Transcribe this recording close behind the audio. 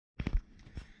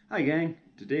Hi gang,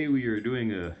 today we are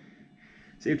doing a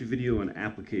safety video on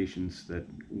applications that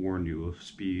warn you of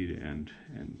speed and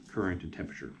current and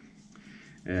temperature.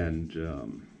 And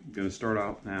I'm going to start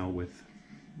out now with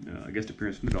a guest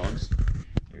appearance from the dogs.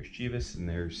 There's Chivas and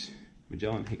there's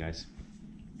Magellan. Hey guys.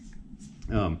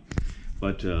 We're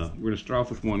going to start off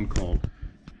with one called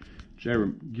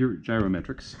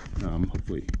Gyrometrics.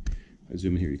 Hopefully, if I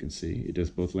zoom in here you can see it does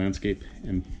both landscape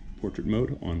and portrait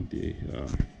mode on the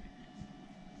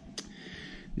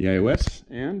iOS,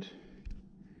 and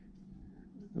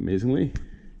amazingly,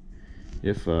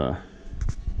 if I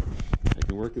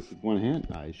can work this with one hand,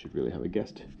 I should really have a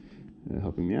guest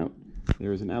helping me out.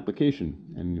 There is an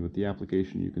application, and with the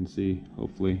application you can see,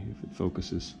 hopefully, if it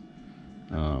focuses,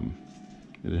 that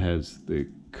it has the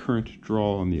current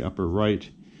draw on the upper right.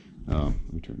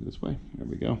 Let me turn it this way. There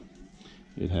we go.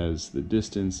 It has the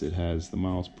distance, it has the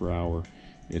miles per hour,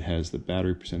 it has the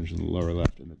battery percentage in the lower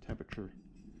left, and the temperature.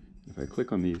 If I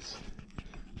click on these,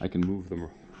 I can move them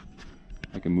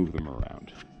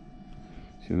around.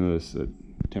 So you'll notice that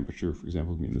temperature, for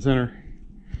example, can be in the center,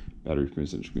 battery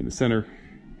percentage can be in the center,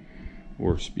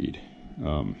 or speed.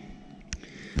 So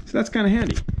that's kind of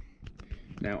handy.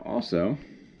 Now also,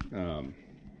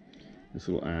 this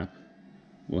little app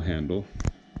will handle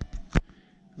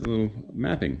a little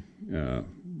mapping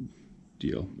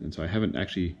deal. And so I haven't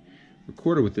actually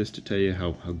recorded with this to tell you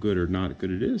how good or not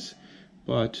good it is.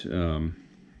 But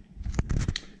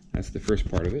that's the first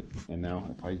part of it. And now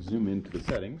if I zoom into the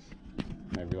settings,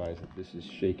 and I realize that this is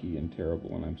shaky and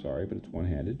terrible, and I'm sorry, but it's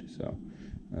one-handed, so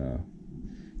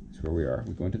that's where we are.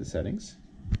 We go into the settings.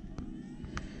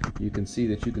 You can see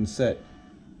that you can set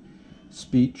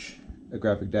speech, a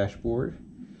graphic dashboard,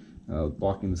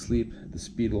 blocking the sleep, the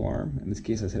speed alarm. In this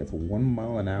case I set it for 1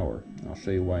 mile an hour. I'll show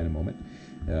you why in a moment.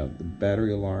 The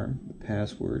battery alarm, the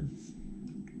password,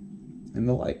 and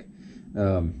the like.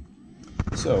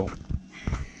 So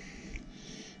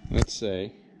let's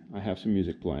say I have some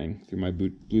music playing through my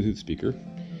Bluetooth speaker,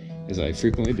 as I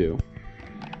frequently do.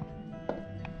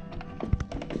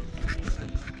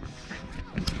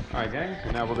 Alright gang,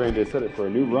 so now we're going to set it for a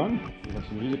new run. We have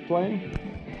some music playing.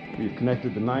 We've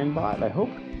connected the 9-bot, I hope.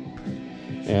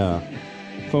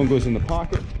 Phone goes in the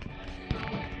pocket.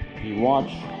 You watch.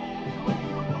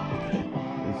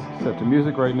 It's set to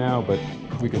music right now, but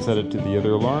we can set it to the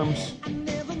other alarms.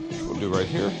 We'll do right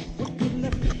here.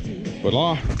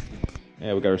 Voila.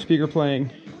 Yeah, we got our speaker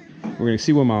playing. We're going to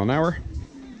see 1 mile an hour.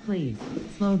 Please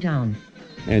slow down.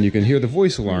 And you can hear the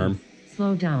voice alarm.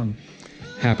 Slow down.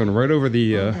 Happen right over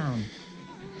the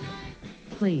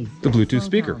Please. The Bluetooth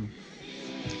speaker. Down.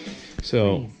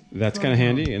 So Please. That's kind of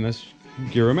handy, and that's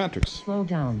Gyrometrics. Slow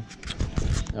down.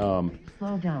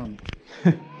 Slow down.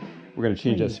 We're going to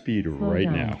change that speed right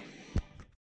now.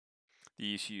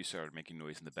 The ECU started making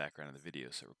noise in the background of the video,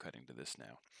 so we're cutting to this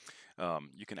now.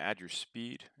 You can add your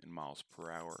speed in miles per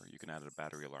hour. You can add a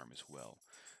battery alarm as well.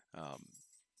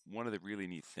 One of the really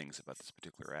neat things about this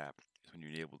particular app is when you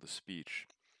enable the speech,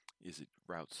 is it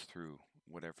routes through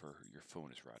whatever your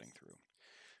phone is routing through.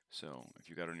 So if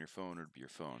you got it on your phone, it'll be your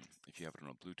phone. If you have it on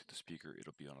a Bluetooth speaker,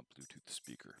 it'll be on a Bluetooth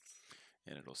speaker.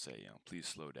 And it'll say, you know, please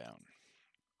slow down.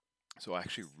 So I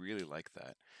actually really like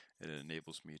that. It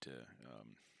enables me to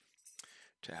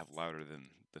have louder than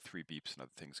the 3 beeps and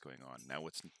other things going on. Now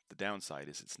what's the downside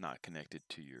is it's not connected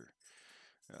to your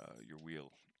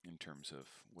wheel in terms of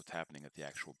what's happening at the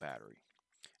actual battery.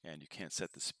 And you can't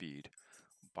set the speed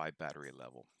by battery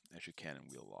level as you can in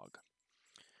Wheelog.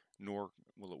 Nor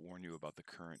will it warn you about the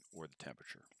current or the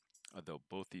temperature, although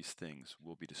both these things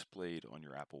will be displayed on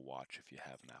your Apple Watch if you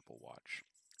have an Apple Watch.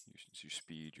 Your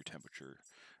speed, your temperature,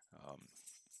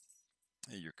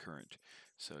 your current,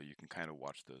 so you can kind of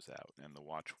watch those out. And the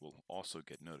watch will also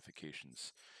get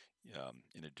notifications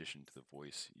in addition to the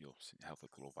voice. You'll have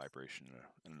like a little vibration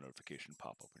and a notification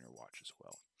pop up on your watch as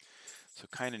well. So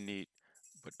kind of neat,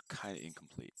 but kind of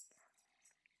incomplete.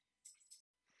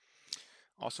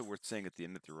 Also worth saying at the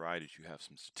end of the ride is you have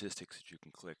some statistics that you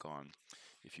can click on.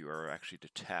 If you are actually to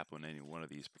tap on any one of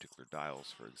these particular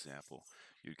dials, for example,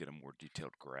 you'd get a more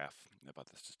detailed graph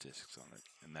about the statistics on it,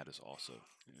 and that is also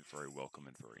very welcome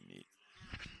and very neat.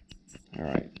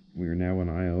 Alright, we are now on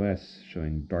iOS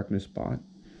showing Darknessbot,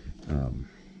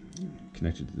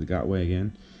 connected to the Gateway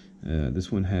again.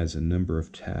 This one has a number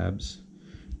of tabs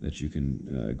that you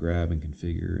can grab and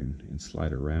configure and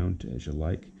slide around as you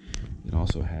like. It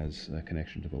also has a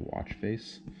connection to the watch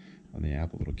face on the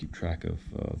Apple. It'll keep track of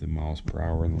the miles per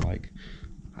hour and the like.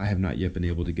 I have not yet been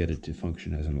able to get it to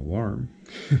function as an alarm,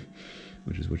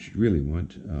 which is what you really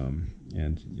want.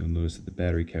 And you'll notice that the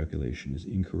battery calculation is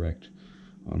incorrect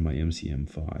on my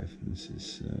MCM5. This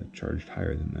is charged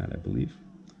higher than that, I believe.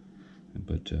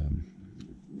 but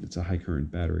it's a high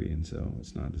current battery, and so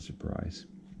it's not a surprise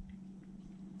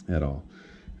at all.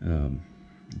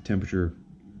 The temperature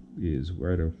is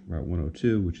right around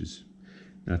 102, which is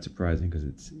not surprising because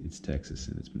it's Texas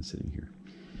and it's been sitting here.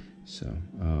 So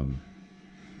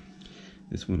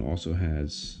this one also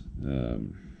has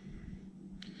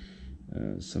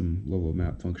some level of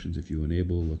map functions if you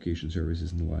enable location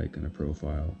services and the like, and a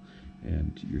profile,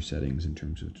 and your settings in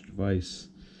terms of the device.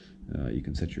 You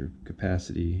can set your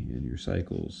capacity and your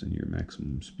cycles and your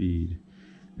maximum speed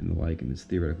and the like, and it's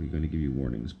theoretically going to give you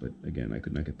warnings, but again, I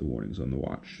could not get the warnings on the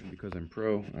watch. Because I'm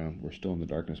pro, we're still in the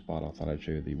Darknessbot, I thought I'd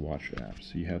show you the watch app.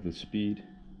 So you have the speed,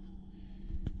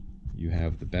 you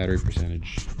have the battery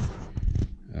percentage,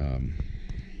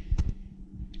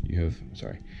 you have,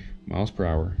 miles per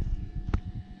hour,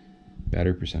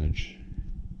 battery percentage,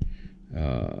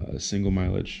 single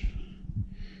mileage,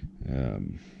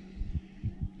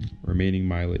 remaining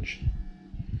mileage,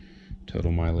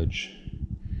 total mileage,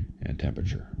 and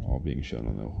temperature, all being shown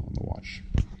on the watch.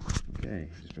 Okay,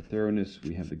 just for thoroughness,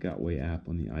 we have the Gotway app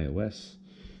on the iOS.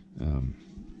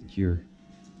 Here,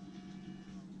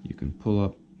 you can pull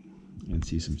up and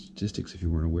see some statistics if you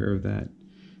weren't aware of that.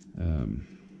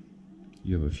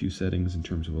 You have a few settings in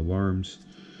terms of alarms.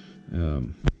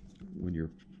 When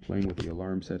you're playing with the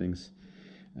alarm settings,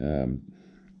 the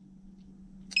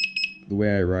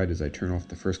way I ride is I turn off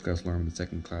the first class alarm and the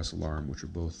second class alarm, which are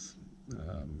both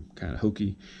kind of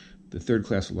hokey. The third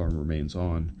class alarm remains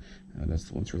on. That's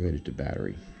the one that's related to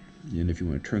battery. And if you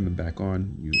want to turn them back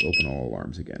on, you open all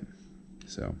alarms again.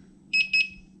 So,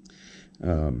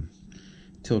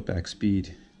 tilt back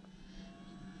speed,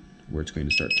 where it's going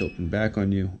to start tilting back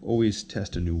on you. Always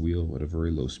test a new wheel at a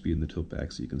very low speed in the tilt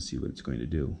back so you can see what it's going to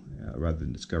do, rather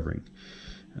than discovering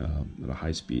at a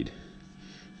high speed.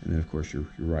 And then, of course, your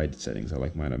ride settings. I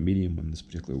like mine on medium on this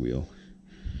particular wheel.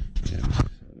 And so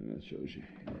that shows you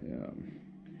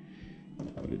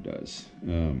what it does.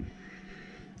 And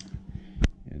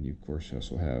you, of course,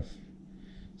 also have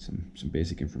some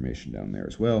basic information down there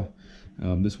as well.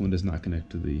 This one does not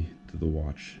connect to the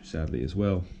watch, sadly, as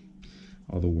well.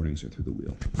 All the warnings are through the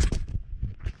wheel.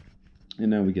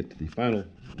 And now we get to the final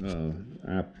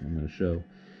app I'm going to show,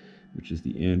 which is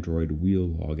the Android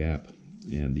Wheelog app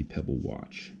and the Pebble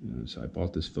watch. So I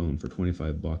bought this phone for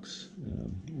 25 bucks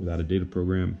without a data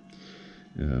program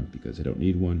because I don't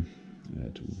need one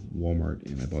at Walmart,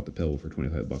 and I bought the Pebble for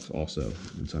 25 bucks also,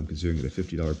 and so I'm considering it a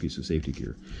 $50 piece of safety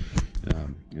gear.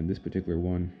 And this particular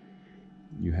one,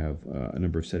 you have a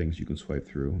number of settings you can swipe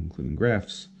through, including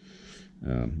graphs.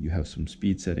 You have some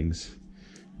speed settings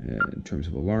in terms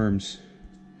of alarms,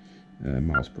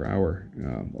 miles per hour,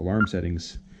 alarm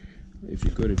settings. If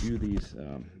you go to view these,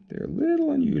 they're a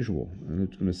little unusual. What I'm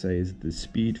going to say is the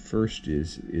speed first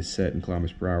is set in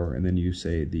kilometers per hour, and then you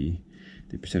say the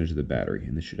percentage of the battery,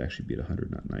 and this should actually be at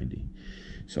 100, not 90.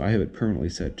 So I have it permanently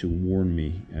set to warn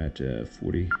me at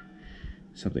 40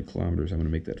 something kilometers. I'm going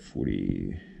to make that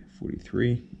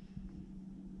 43.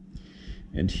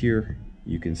 And here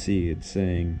you can see it's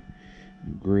saying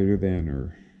greater than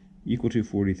or equal to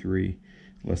 43,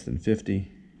 less than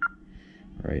 50,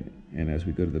 right? And as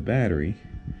we go to the battery,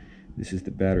 this is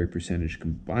the battery percentage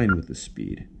combined with the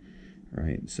speed,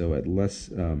 right? So at less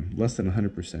than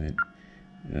 100%,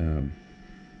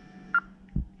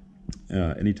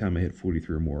 anytime I hit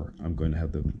 43 or more, I'm going to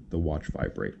have the watch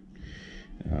vibrate.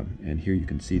 And here you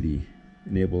can see the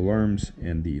enable alarms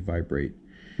and the vibrate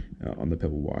on the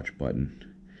Pebble watch button.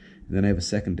 And then I have a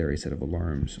secondary set of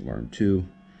alarms, alarm 2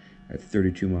 at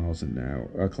 32 kilometers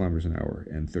an hour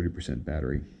and 30%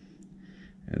 battery.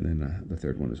 And then the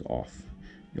third one is off.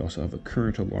 You also have a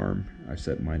current alarm. I've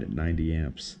set mine at 90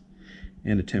 amps,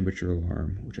 and a temperature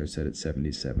alarm, which I set at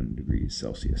 77 degrees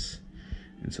Celsius.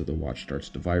 And so the watch starts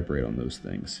to vibrate on those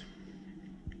things.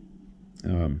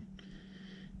 You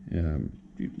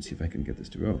can see if I can get this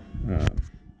to go.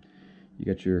 You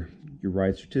got your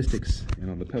ride statistics, and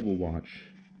on the Pebble watch,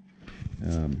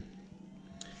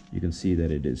 you can see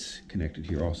that it is connected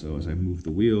here also. As I move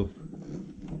the wheel,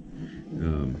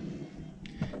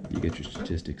 you get your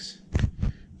statistics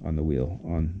on the wheel,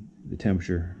 on the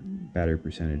temperature, battery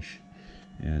percentage,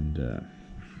 and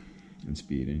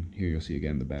speed. And here you'll see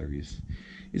again the battery is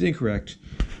incorrect,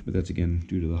 but that's again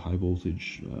due to the high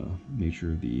voltage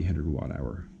nature of the 100 watt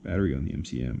hour battery on the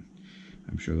MCM.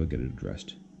 I'm sure they'll get it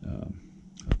addressed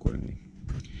accordingly.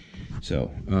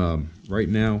 So right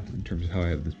now, in terms of how I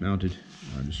have this mounted,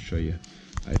 I'll just show you.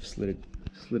 I've slid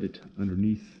it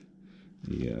underneath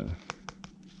the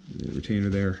retainer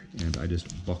there, and I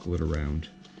just buckle it around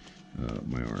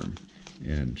my arm.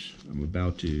 And I'm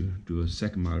about to do a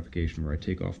second modification where I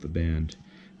take off the band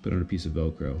put on a piece of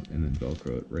Velcro, and then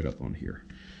Velcro it right up on here,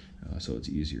 so it's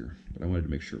easier. But I wanted to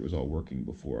make sure it was all working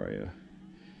before I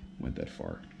went that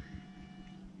far.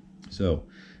 So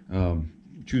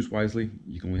choose wisely.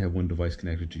 You can only have one device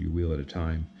connected to your wheel at a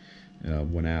time,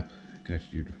 one app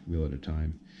connected to your wheel at a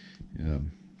time.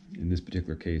 In this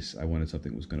particular case, I wanted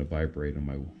something that was going to vibrate on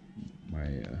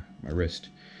my wrist.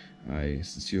 I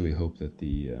sincerely hope that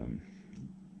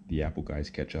the Apple guys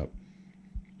catch up.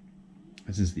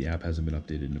 And since the app hasn't been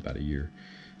updated in about a year,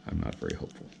 I'm not very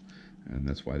hopeful. And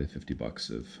that's why the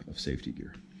 $50 of safety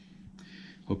gear.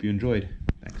 Hope you enjoyed.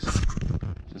 Thanks.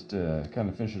 Just to kind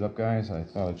of finish it up, guys, I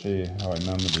thought I'd show you how I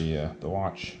mounted the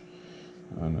watch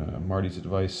on Marty's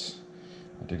device.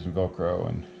 I took some Velcro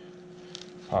and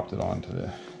popped it onto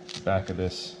the back of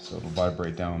this so it'll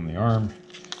vibrate down the arm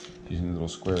using the little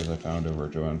squares I found over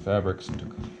at Joann Fabrics, and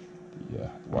took the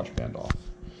watch band off.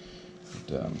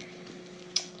 But,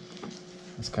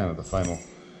 that's kind of the final deal.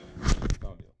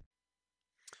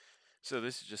 So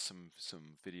this is just some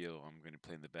video I'm going to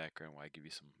play in the background while I give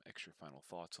you some extra final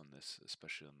thoughts on this,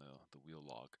 especially on the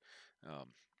Wheelog.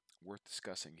 Worth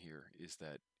discussing here is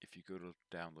that if you go to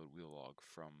download Wheelog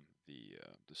from the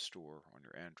store on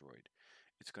your Android,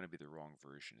 it's going to be the wrong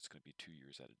version. It's going to be 2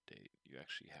 years out of date. You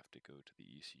actually have to go to the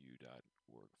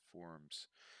ecu.org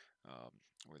forums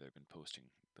where they've been posting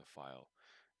the file.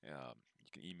 You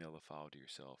can email the file to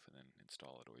yourself and then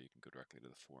install it, or you can go directly to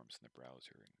the forums in the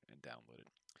browser and download it.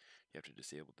 You have to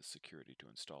disable the security to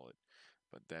install it,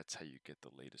 but that's how you get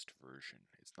the latest version.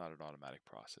 It's not an automatic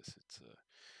process. It's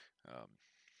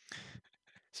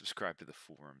subscribe to the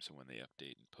forums, and when they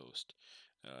update and post,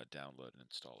 download and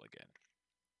install again.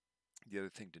 The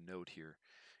other thing to note here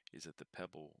is that the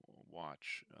Pebble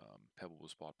watch, Pebble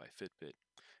was bought by Fitbit,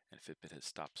 and Fitbit has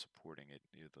stopped supporting it,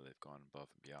 though they've gone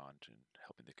above and beyond and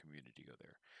helping the community go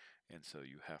there. And so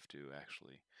you have to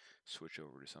actually switch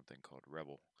over to something called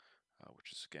Rebel,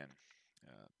 which is again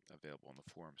available on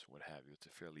the forums and what have you. It's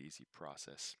a fairly easy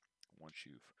process. Once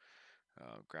you've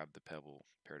grabbed the Pebble,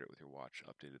 paired it with your watch,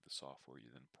 updated the software, you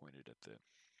then point it at the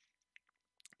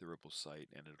Rebel site,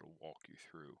 and it'll walk you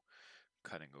through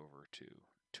cutting over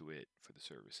to it for the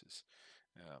services.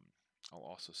 I'll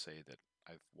also say that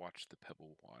I've watched the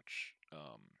Pebble watch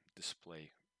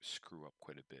display screw up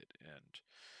quite a bit and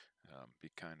be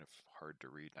kind of hard to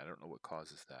read. I don't know what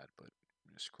causes that, but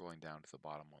scrolling down to the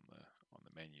bottom on the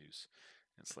menus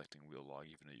and selecting Wheelog,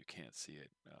 even though you can't see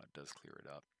it, does clear it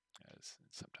up. As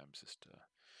sometimes just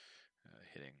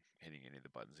hitting any of the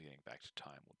buttons and getting back to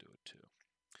time will do it too.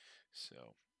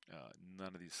 So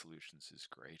none of these solutions is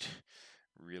great.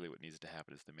 Really what needs to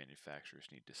happen is the manufacturers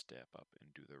need to step up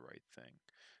and do the right thing.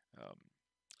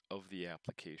 Of the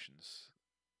applications,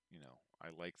 I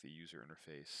like the user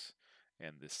interface,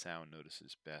 and the sound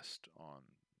notices best on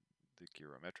the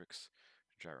Gyrometrics.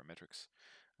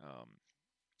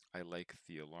 I like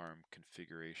the alarm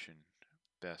configuration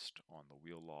best on the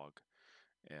Wheelog,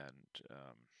 and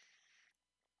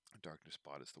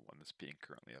Darknessbot is the one that's being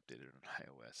currently updated on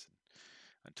iOS. And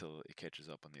until it catches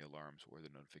up on the alarms or the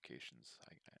notifications,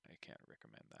 I can't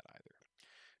recommend that either.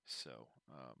 So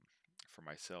for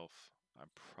myself,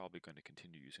 I'm probably going to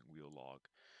continue using Wheelog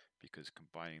because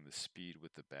combining the speed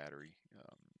with the battery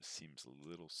seems a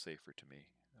little safer to me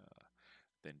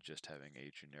than just having a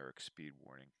generic speed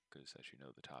warning, because as you know,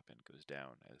 the top end goes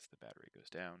down as the battery goes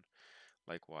down.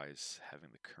 Likewise, having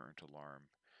the current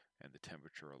alarm and the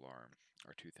temperature alarm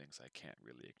are two things I can't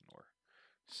really ignore.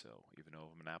 So even though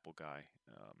I'm an Apple guy,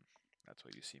 that's why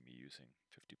you see me using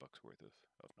 $50 worth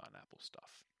of non-Apple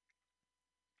stuff.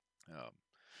 And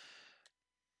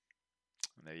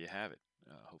there you have it.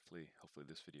 Hopefully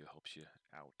this video helps you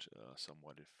out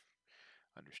somewhat if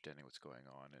understanding what's going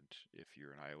on. And if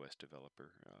you're an iOS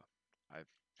developer,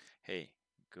 hey,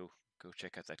 go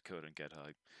check out that code on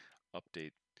GitHub.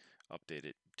 Update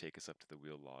it. Take us up to the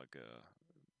Wheelog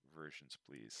versions,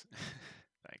 please.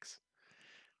 Thanks.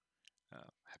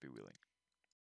 Happy wheeling.